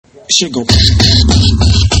Shit go.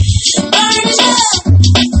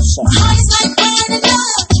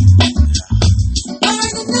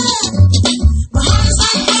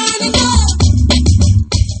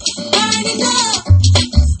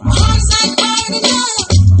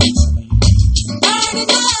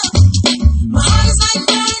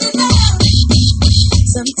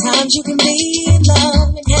 Sometimes you can be in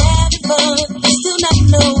love and having fun, still not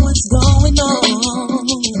know what's going on.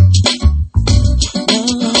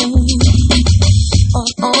 Or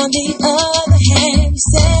on the other hand,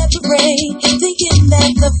 separate, thinking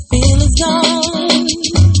that the feeling's gone.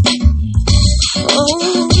 Oh,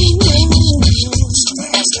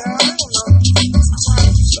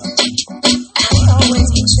 I always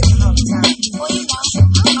be tripping all the time. Well, you know, I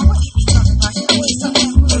don't know what you be talking about. You always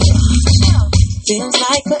talking about. Feels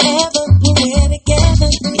like forever when we're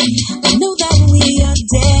together. I know that we are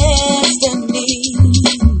destiny.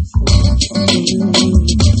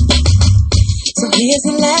 So here's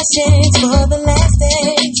the last chance for the last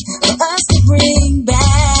dance, for us to bring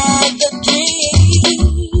back the dream.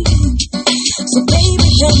 So baby,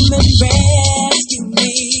 come and rescue me.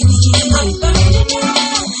 I'm burning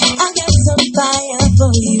up. I got some fire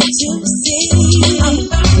for you to see. I'm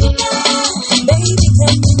burning up. Baby,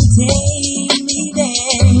 come and take me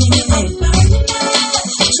there. I'm burning up.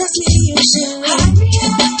 Trust me, you should.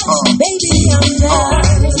 Baby, I'm done.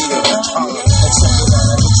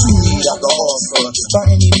 By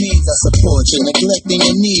any means I support you. Neglecting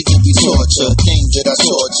your needs will be torture. Things that I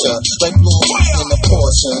torture, like blowing in a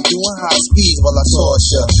Porsche, doing high speeds while I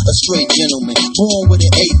torture. A straight gentleman, born with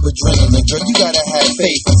an ape adrenaline. Girl, you gotta have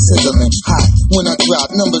faith. I'm sizzling hot when I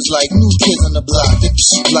drop numbers like new kids on the block.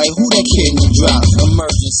 Like who that kid you drop?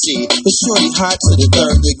 Emergency, but shorty hot to the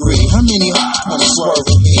 3rd degree. How many wanna swerve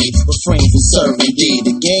with me? Refrain from serving D.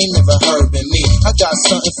 The game never heard in me. I got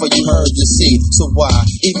something for you heard to see. So why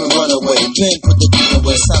even run away? Ben put the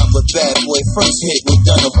away. Sound with bad boy, first hit with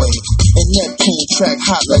done away. And Neptune track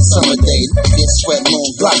hot like summer day. Get sweat moon,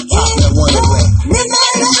 block pop, and one away.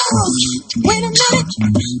 Midnight hour, wait a minute.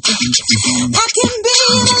 I can be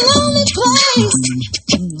in a lonely place.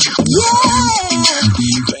 Yeah.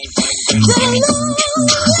 To the long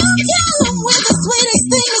time with the sweetest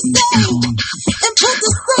thing to say. And put the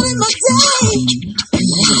sun in my day.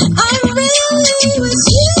 I really wish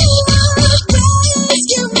you would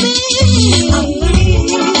rescue me.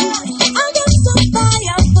 I got some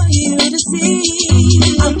fire for you to see.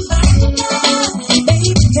 I'm burning up.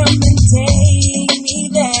 Baby, come and take me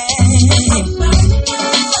there. I'm burning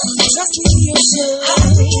up. Trust me, you should.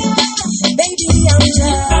 Baby, I'm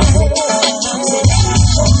done.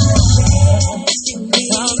 Rescue me.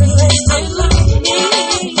 I'm burning up.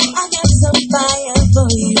 I got some fire for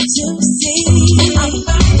you to see. I'm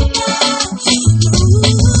burning up.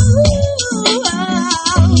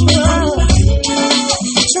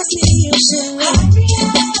 Trust me, you should.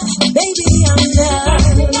 Baby, I'm done.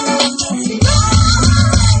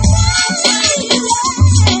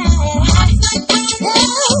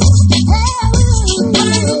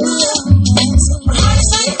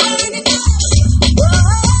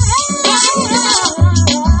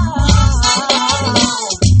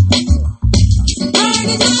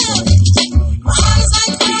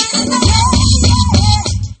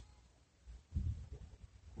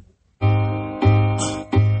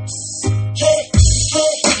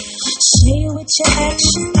 Your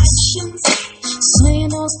actions, saying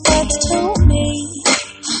those words to me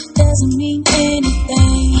doesn't mean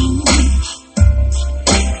anything.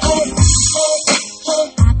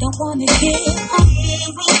 I don't wanna hear.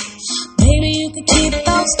 Maybe you could keep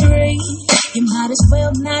those 3. You might as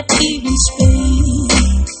well not even speak.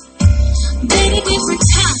 Been a different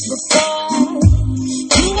time before.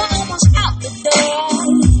 You were almost out the door.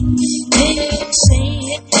 Didn't say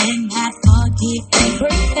it and I forgive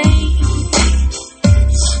everything.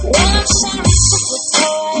 Well, I'm sorry for the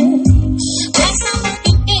toy. That's not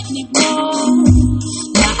working anymore.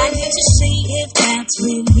 Now I need to see if that's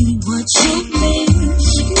really what you mean.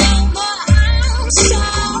 No more, I'm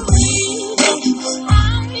sorry. I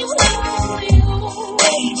love you,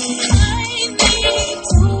 baby. I need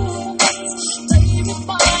to, baby,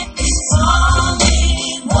 but it's only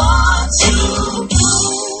what you do.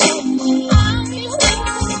 I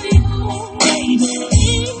love you, baby.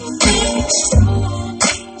 It's true.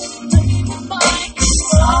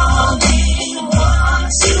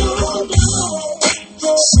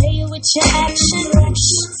 Say it with your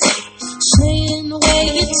actions, say it in the way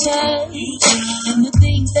you touch, and the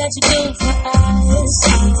things that you do for us.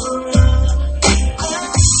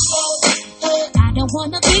 I don't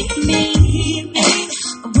wanna be mean,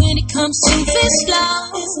 but when it comes to this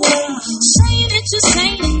love, saying it just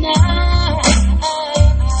ain't enough.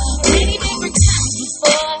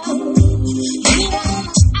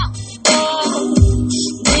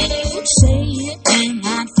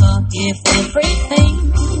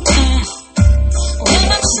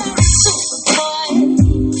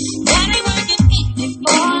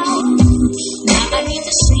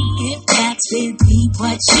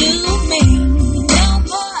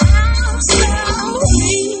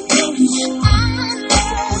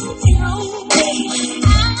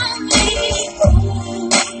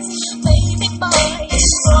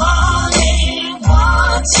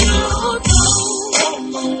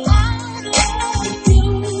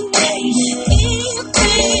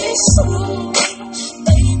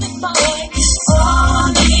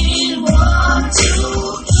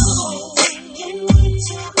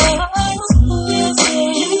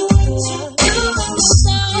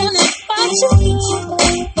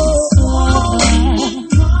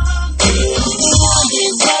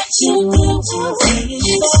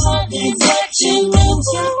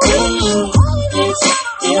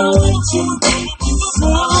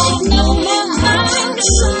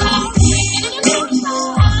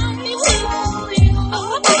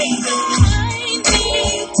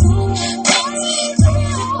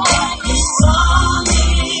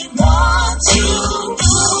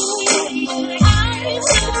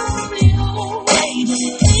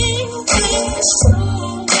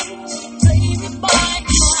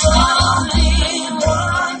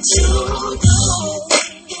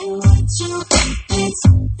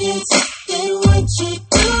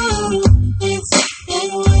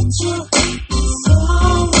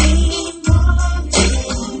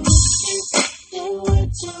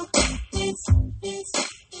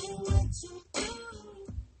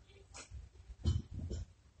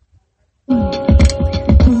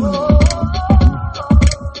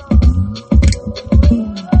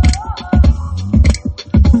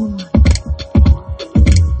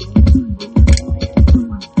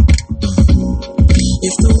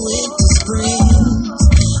 If the winter springs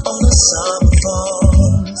or the summer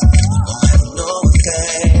falls, it won't have no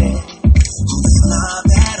effect on this love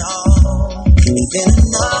at all. If in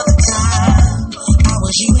another time I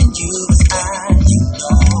was you and you was I, you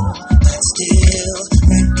know I'd still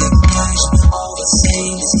recognize you all the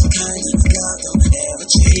same. This kind of love don't ever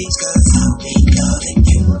change, 'cause I'll be loving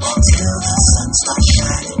you till the sun starts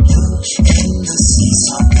shining blue and the seas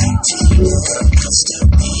are back to you. Girl, I'll still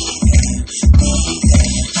be there, be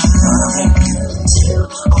there. Until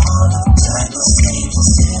all of time will stay the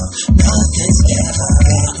same. Nothing's ever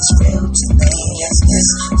really real to me as this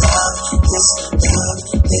love,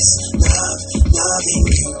 loving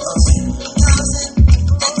you.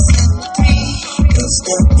 We'll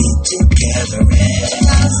still be together in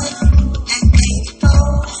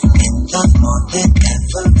love more than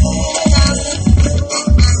ever.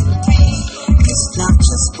 This love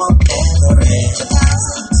just won't ever end.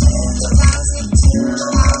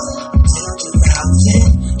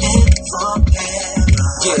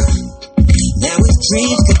 Yeah. Now if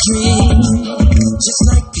dreams could dream, just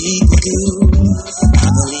like people do, I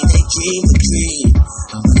believe they dream a dream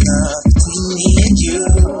of a love between me and you.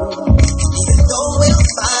 And even though we'll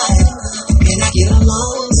fight, and I get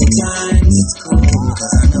along sometimes, it's cool,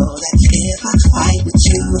 'cause I know that if I fight with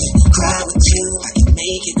you and cry with you, I can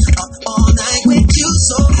make it up all night with you.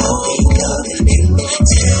 So I'll be loving you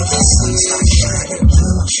till the sun starts shining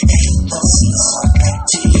blue and the seas are back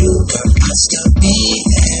to you. Girl, I'll still be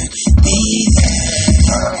there,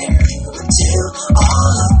 until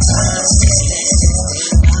all of time stays.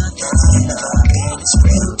 Nothing is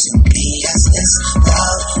real to me as this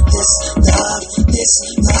love,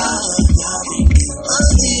 loving you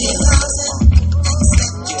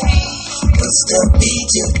we'll still be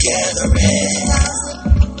together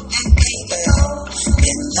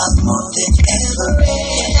in love more than ever.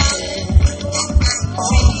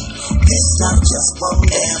 This love just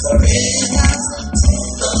won't ever end.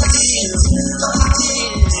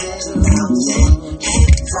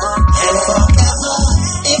 And forever,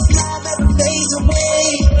 if love ever fades away,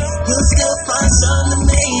 we'll still find some to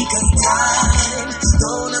make us time.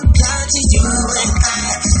 Don't apply to you and I,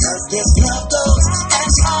 'cause this love goes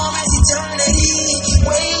as far as eternity,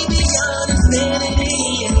 way beyond infinity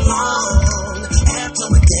and long. After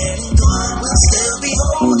we're dead and gone, we'll still be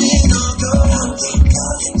holding on, girl.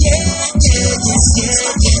 Yeah.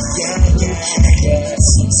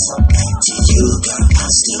 So back to you, girl, I'll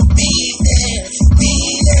still be there,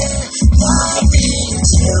 loving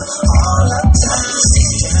until all of time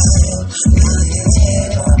stays still. Nothing's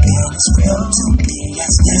ever been as real to me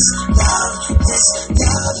as this love,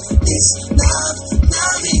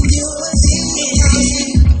 loving you as you.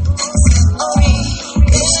 Oh,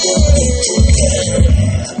 we'll still be together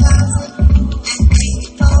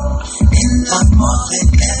in love more than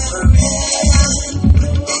ever.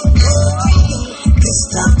 This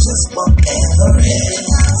love just won't ever end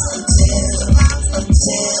until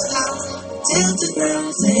the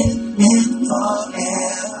girls in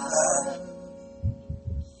forever.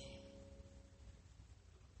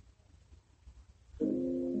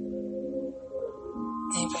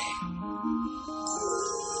 Hey babe,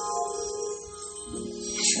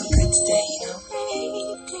 you feel good today, you know?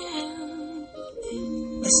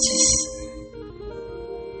 Let's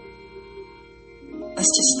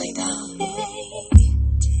just lay down.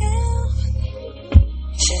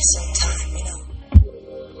 Share some time, you know.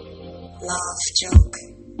 Laugh, joke.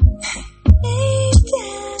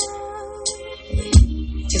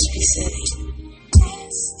 Just be silly.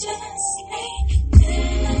 Yeah.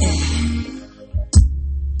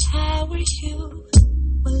 How are you?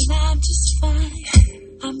 Well, I'm just fine.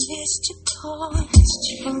 I missed your call.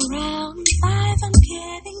 Around 5, I'm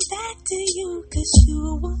getting back to you, 'cause you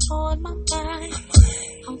were on my mind.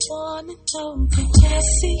 I wanna know, can I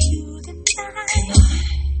see you tonight?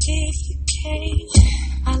 If you came,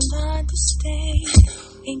 I'll understand.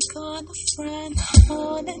 Ain't gonna front,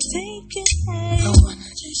 wanna take it home. I wanna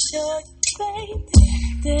just show you, babe,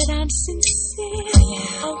 that I'm sincere.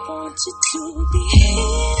 I want you to be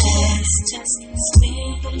here. Let's just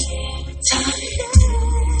spend a little time.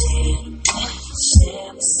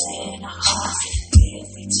 Share what's in our hearts.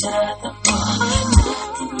 Give each other more.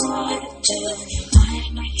 Nothing more to do.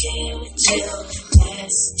 I'm right here with you.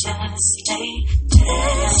 Let's just lay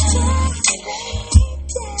down.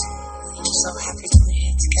 I'm so happy to be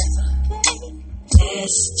here together.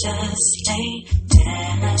 Let's just lay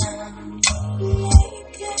down.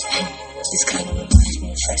 This kind of reminds me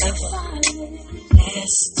of forever.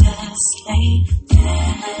 Let's just lay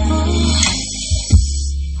down.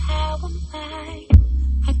 How am I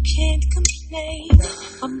can't complain.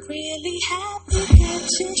 I'm really happy that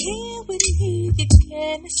you're here with me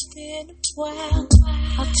again. It's been a while.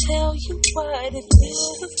 I'll tell you what, if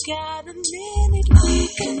you've got a minute, we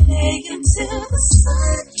can lay until the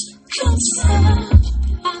sun comes up.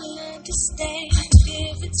 I'll understand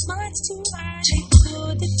if it's much too early to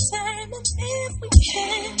determine if we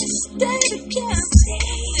can stay together.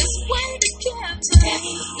 Just wait together.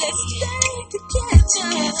 Let's stay together.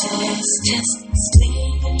 Let's just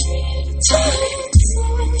sleep a little time.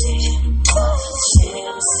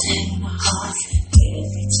 Share the same hearts.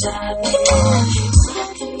 Give each other all I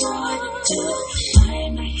can want to do.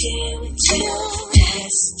 I'm right here with you.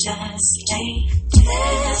 Let's just stay.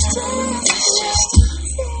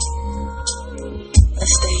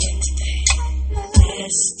 Let's stay in today.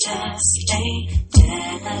 Let's just stay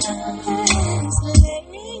down.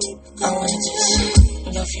 I wanna just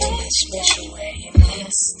love you in a special way.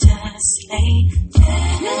 Let's just lay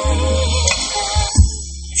down.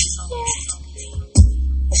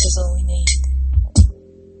 This is all we need.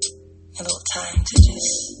 A little time to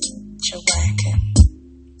just chill back and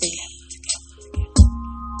be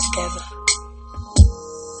together.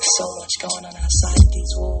 There's so much going on outside of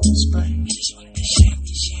these walls, but I just wanted to share with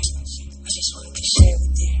you. I just wanted to share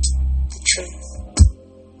with you the truth.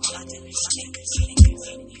 All I do is think about you.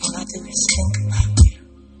 All I do is think about you.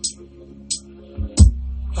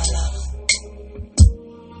 My love,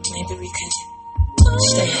 maybe we could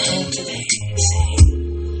stay at home today.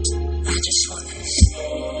 I just wanna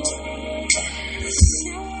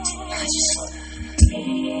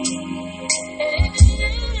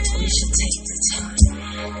we should take the time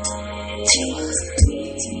to be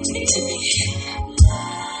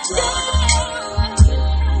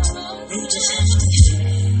we just have to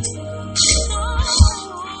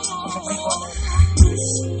what we wanna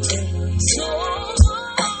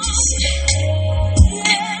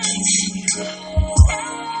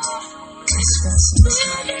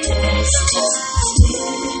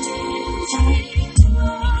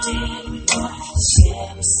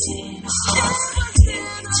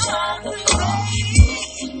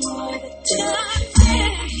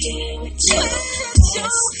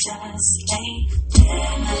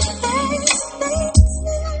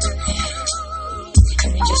can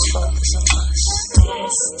we just focus on us?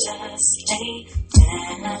 Let's just stay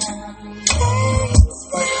down.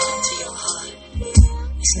 My heart to your heart.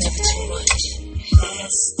 It's never too much.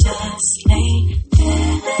 Let's just lay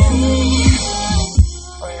down.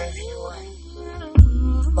 Wherever you are,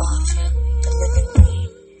 the bathroom, the living room,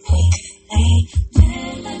 we can lay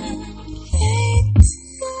down.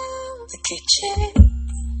 The kitchen,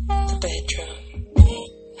 the bedroom, we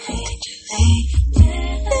can just lay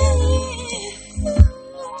down.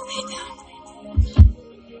 Lay down.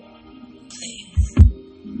 Please,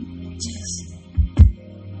 just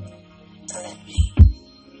let me.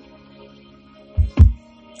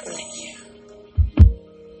 Let you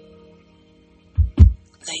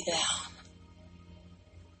lay down.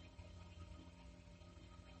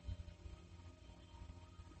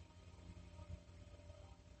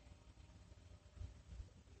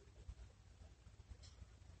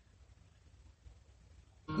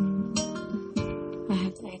 I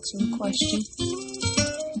have to ask you a question.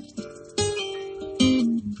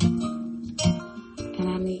 And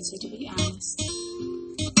I need you to be honest.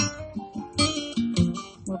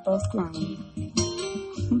 We're both grown.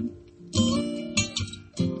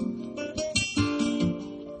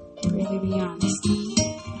 Really be honest.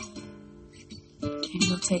 And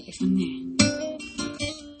we'll take it from there.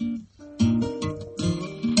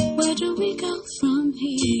 Where do we go from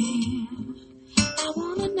here? I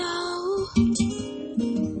wanna know.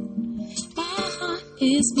 My heart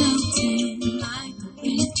is melting like the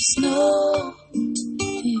winter snow.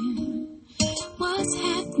 Yeah. What's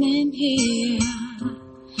happening here?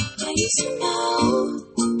 I used to know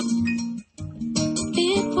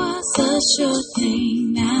it was a sure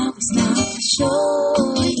thing. Now it's not for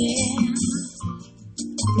sure, yeah.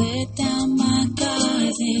 Let down my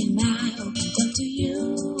guard and I opened up to you.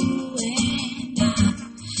 And I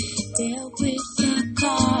dealt with the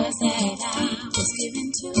cards that I was given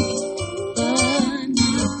to you. But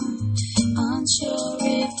now, unsure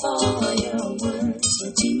if all your words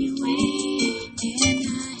were genuine. And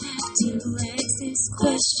I have to ask this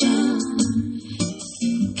question.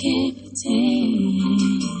 Can't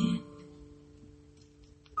pretend.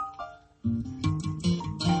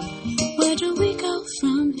 Where do we go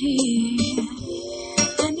from here?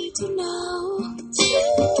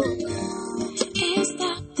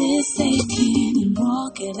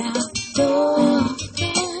 without thought.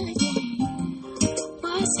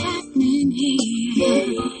 What's happening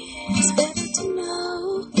here? It's better to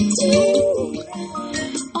know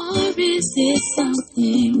or is it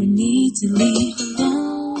something we need to leave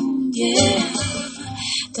alone? Yeah,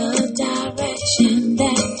 the direction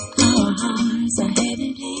that our hearts are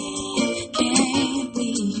headed in can't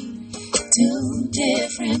be two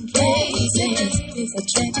different places. It's a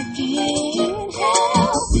tragedy.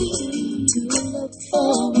 Help me to look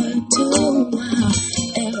forward to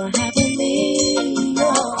ever happily.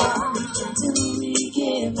 Do we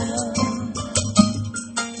give up?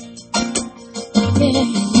 Yeah.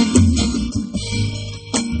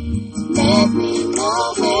 Let me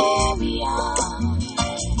know where we are.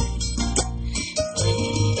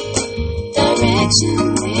 Direction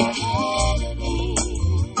we're headed in.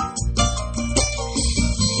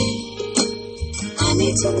 I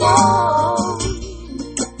need to know.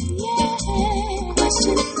 Yeah.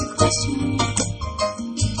 Question.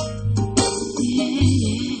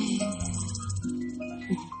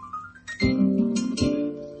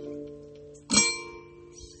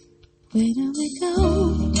 Where do we go?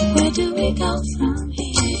 Where do we go from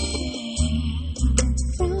here?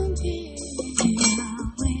 From here,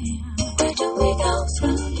 where do we go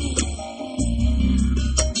from here?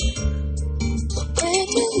 Where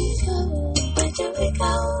do we go? Where do we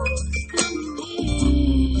go from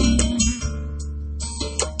here?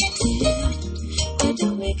 Where do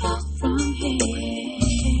we go from here?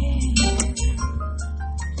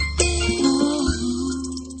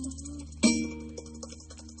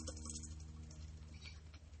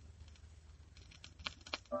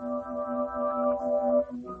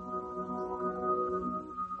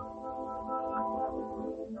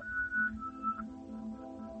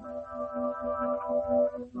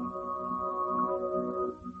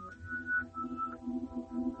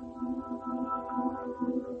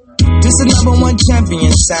 This the number one champion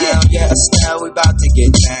sound. Yeah, Estelle, we about to get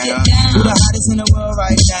down. Who the hottest in the world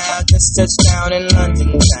right now? Just touched down in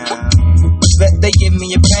London town. Bet they give me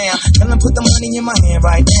a pound. Tell them put the money in my hand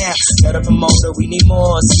right now. Got a promoter, we need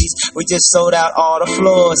more seats. We just sold out all the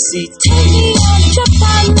floor seats. Take me on a trip,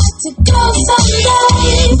 I'd like to go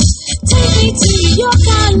someday. Take me to New York,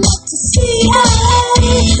 I'd like to see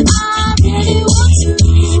LA. I really want to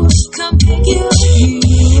come pick you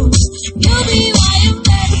up. You'll be my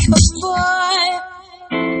American boy.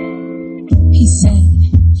 He said,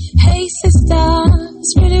 hey sister,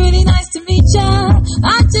 it's really, really nice to meet ya.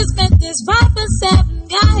 I just met this 5'7"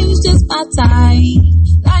 guy who's just my type.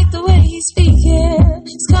 Like the way he's speaking,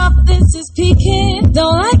 his confidence is peaking.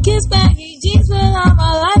 Don't like his baggy jeans, but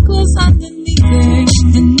I like what's underneath it.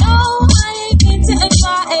 And no, I ain't been to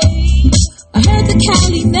MIA. I heard the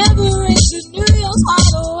Cali never rains, but New York's all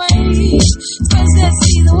the way. First, let's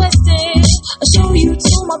see the West End. I'll show you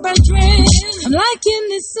to my brethren. I'm liking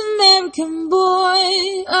this American boy.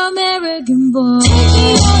 Take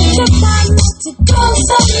me on a trip, I'd like to go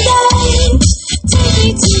someday. Take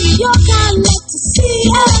me to New York, I'd like to see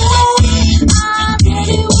LA. I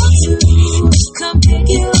really want to come pick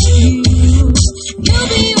you up. You'll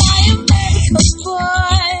be my American boy.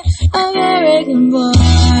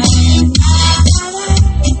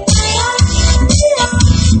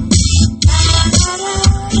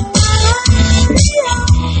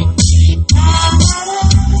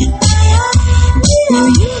 Will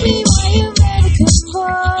you be my American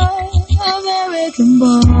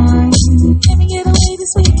boy? Can we get away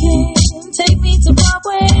this weekend? Take me to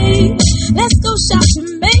Broadway. Let's go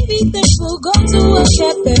shopping, maybe then we'll go to a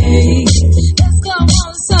cafe. Let's go on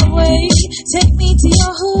Subway. Take me to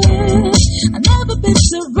your hood. I've never been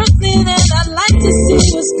to Brooklyn and I'd like to see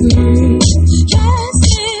what's good. Dressed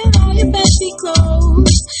in all your fancy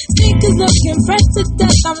clothes. Sneakers looking fresh to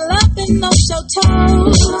death. I'm loving no show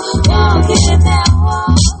toes. Walking that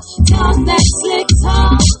walk. Talk that slick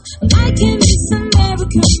talk. I'm liking this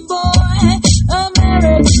American boy.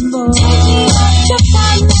 Take me on a trip,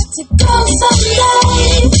 I'd like to go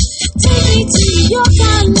someday. Take me to New York,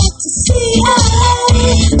 I'd like to see LA.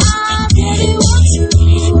 I really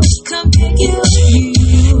want to come pick you up.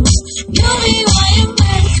 You'll be my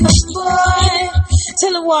American boy.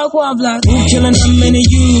 Tell him walk block. Who killing them in the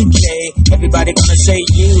UK? Everybody gonna say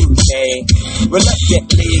UK.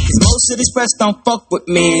 Reluctantly, cause most of this press don't fuck with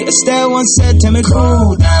me. Estelle once said to me,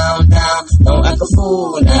 cool down, don't act a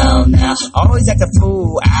fool now. Always act a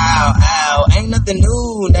fool, ow, ain't nothing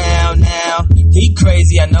new now. He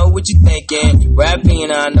crazy, I know what you thinking.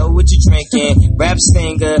 Rappina, I know what you drinking. Rap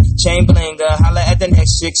stinger, chain blinger. Holla at the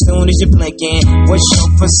next chick soon as you're blinking. What's your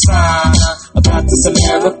persona? about this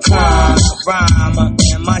Americana rhymer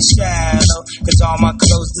in my shadow, cause all my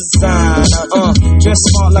clothes designer, dress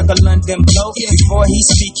smart like a London bloke. Before he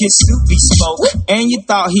speak his suit be spoke, and you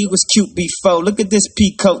thought he was cute before. Look at this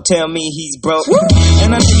peacoat, tell me he's broke.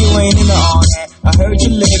 And I know you ain't into all that. I heard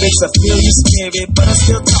your lyrics, I feel your spirit, but I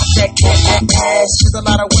still talk that cat ass. There's a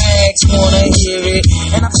lot of wags wanna hear it,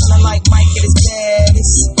 and I'm feeling like Mike at his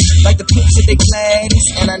baddest, like the pigs at the Gladys,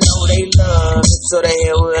 and I know they love it, so they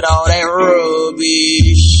hell with all that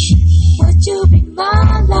rubbish. Would you be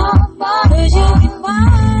my lover? Would you be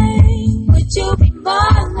mine? Would you be my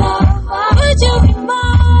lover? Would you be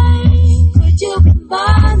mine? Would you be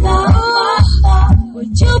my lover?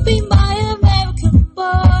 Would you be my American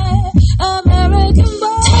boy? American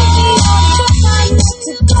boy. Take me on a trip, I'd like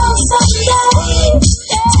to go someday.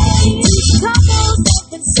 Take me to Chicago, San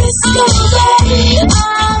Francisco, babe.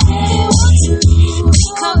 I really want to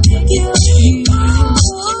come pick you up.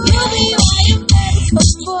 You'll be my American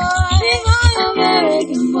boy,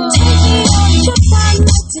 American boy. Take me on a trip, I'd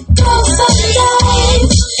like to go someday.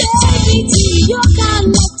 Take me to New York, I'd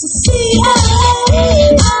like to see LA.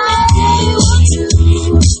 I really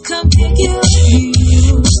want to come pick you up.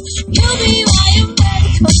 You'll be my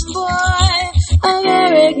American boy,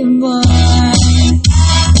 American boy.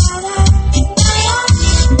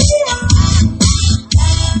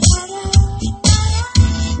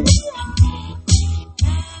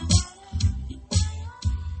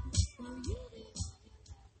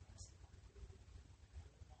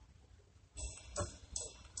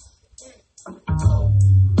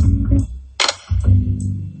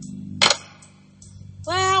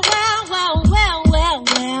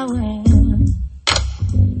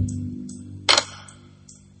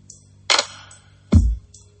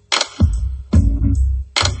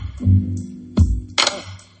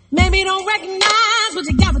 Maybe you don't recognize what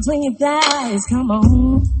you got between your thighs. Come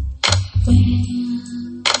on.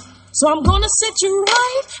 So I'm gonna set you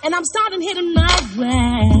right, and I'm starting here tonight.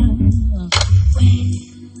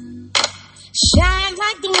 Shine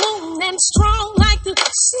like the moon and strong like the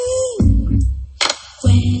sea.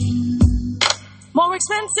 More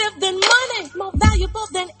expensive than money, more valuable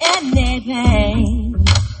than anything.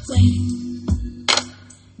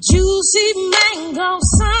 Juicy mango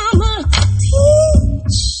summer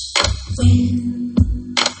peach.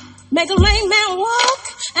 Make a lame man walk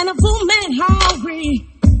and a fool man hungry.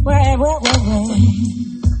 Well.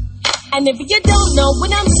 And if you don't know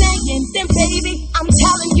what I'm saying, then baby, I'm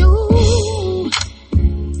telling you.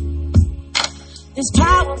 There's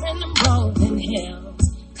power in the rolling hills.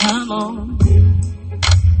 Come on.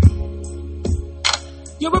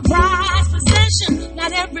 You're a prized possession.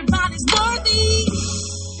 Not everybody's worthy.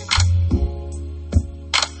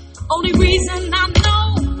 Only reason I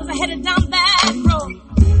know, cause I headed down that road.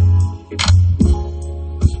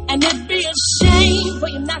 And it'd be a shame for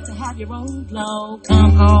you not to have your own glow.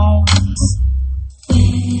 Come on.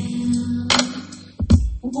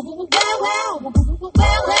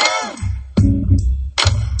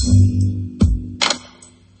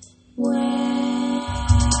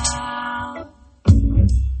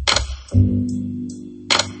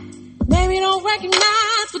 Maybe you don't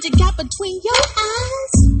recognize what you got between your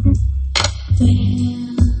eyes.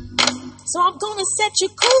 So I'm gonna set you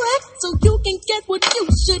correct so you can get what you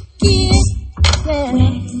should get.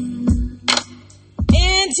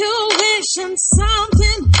 Intuition,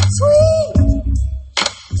 something sweet.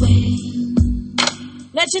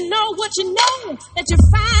 Let you know what you know, that you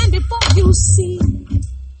find before you see.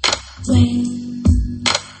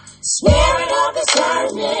 Swear it on this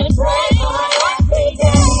earth and pray for every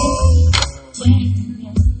day.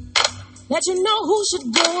 Let you know who should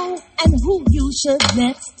go and who you should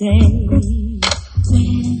let stay.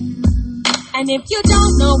 And if you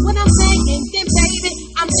don't know what I'm saying, then baby,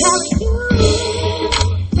 I'm telling you.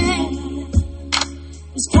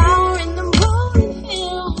 There's power in the rolling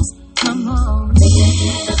hills. Come on.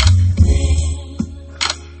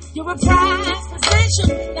 You're a prized possession.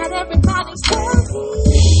 Not everybody's worthy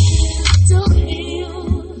to feel.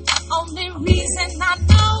 Only reason I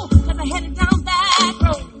know, cause I headed down that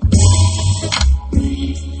road.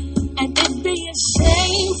 And it'd be a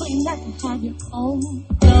shame for you not to have your own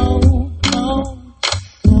go.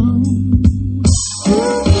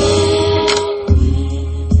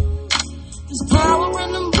 There's power in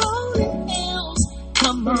the rolling hills.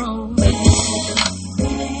 Come on.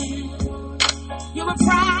 You're a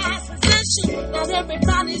prized possession. Not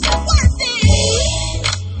everybody's worthy.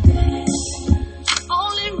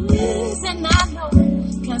 Only reason I know,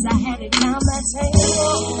 cause I had it down that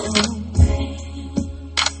table.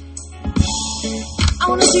 I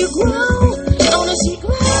wanna see you grow. I wanna see you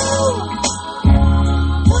grow.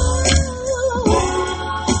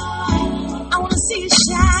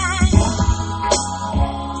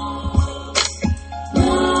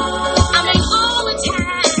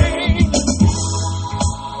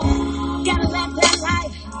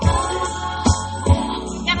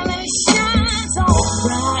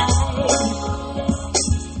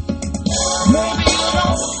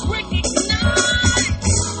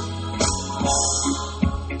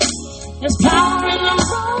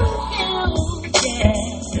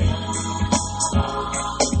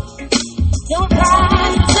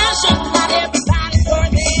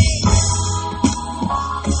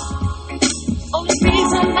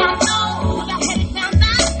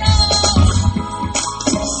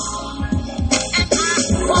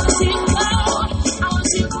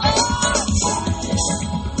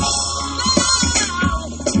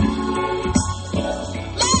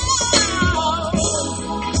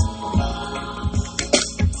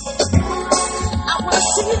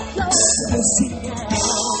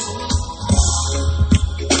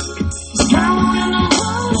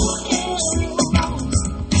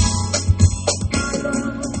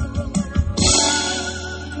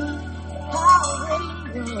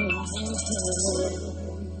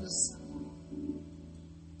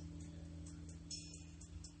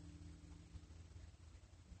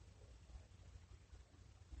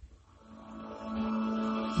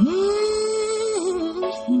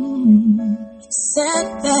 Sad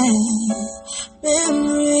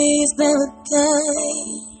memories never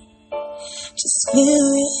die. Just fill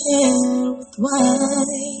your hair with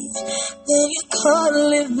wine, then you caught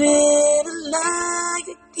living a lie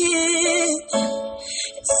again.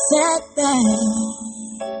 It's sad that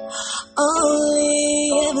all he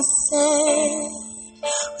ever said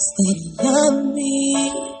was that he loved me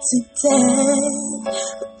to death,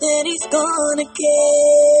 but then he's gone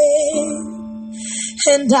again,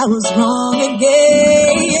 and I was wrong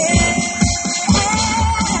again.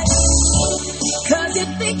 'Cause you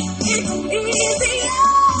think it's easier,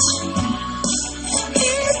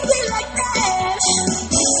 easy like that.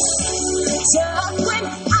 Just when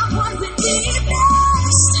I wasn't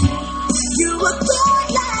enough, you were good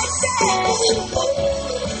like that.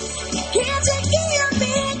 Can't you hear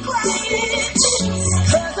me crying?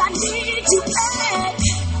 'Cause I need you back.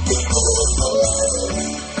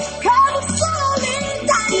 'Cause I'm slowly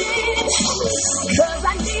dying. 'Cause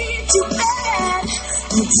I need you back.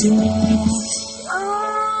 It's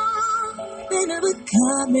they're never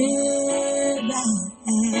coming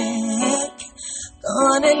back.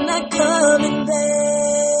 Gone and not coming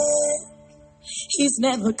back. He's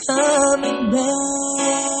never coming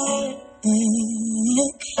back.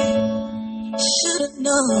 Should've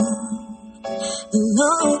known the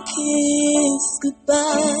long kiss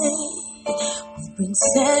goodbye would bring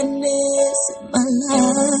sadness in my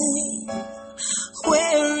life.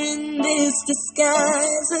 Wearing this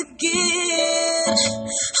disguise again,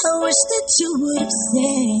 I wish that you would have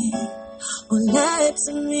said or lied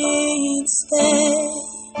to me instead.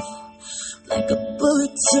 Like a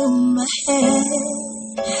bullet to my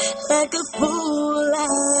head, like a fool I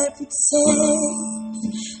pretend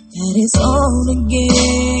that it's on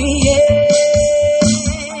again,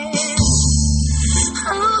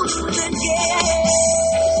 on again.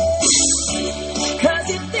 'Cause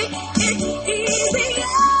you think it's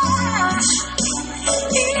easier,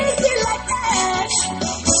 easy like that.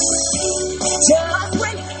 Just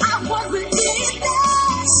when I wasn't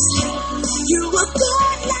enough, you were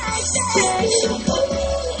good like that.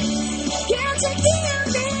 Can't you hear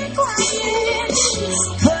me crying?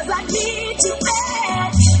 'Cause I need you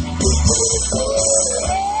back.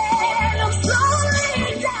 And I'm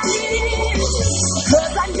slowly dying.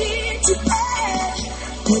 'Cause I need you back.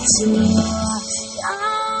 But you're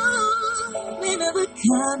never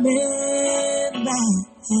coming back.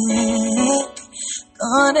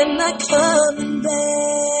 Gone and not coming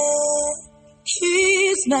back.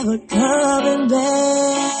 He's never coming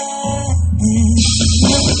back.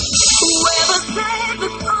 Whoever said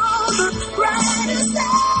that all the brighter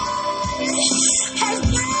side has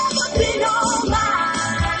never been all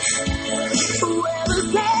mine. Whoever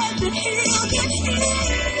said that he'll get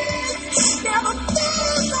his never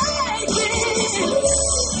feels like this.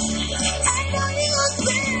 I know you've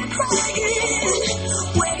been crying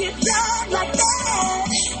when you're done like that.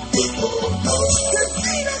 'Cause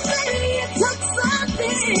baby, it took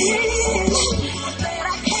something that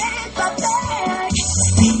I can't buy back.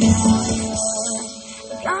 And now you're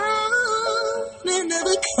gone and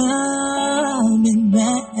never coming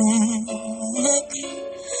back.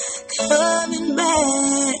 Coming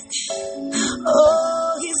back. Oh,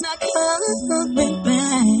 he's not coming back.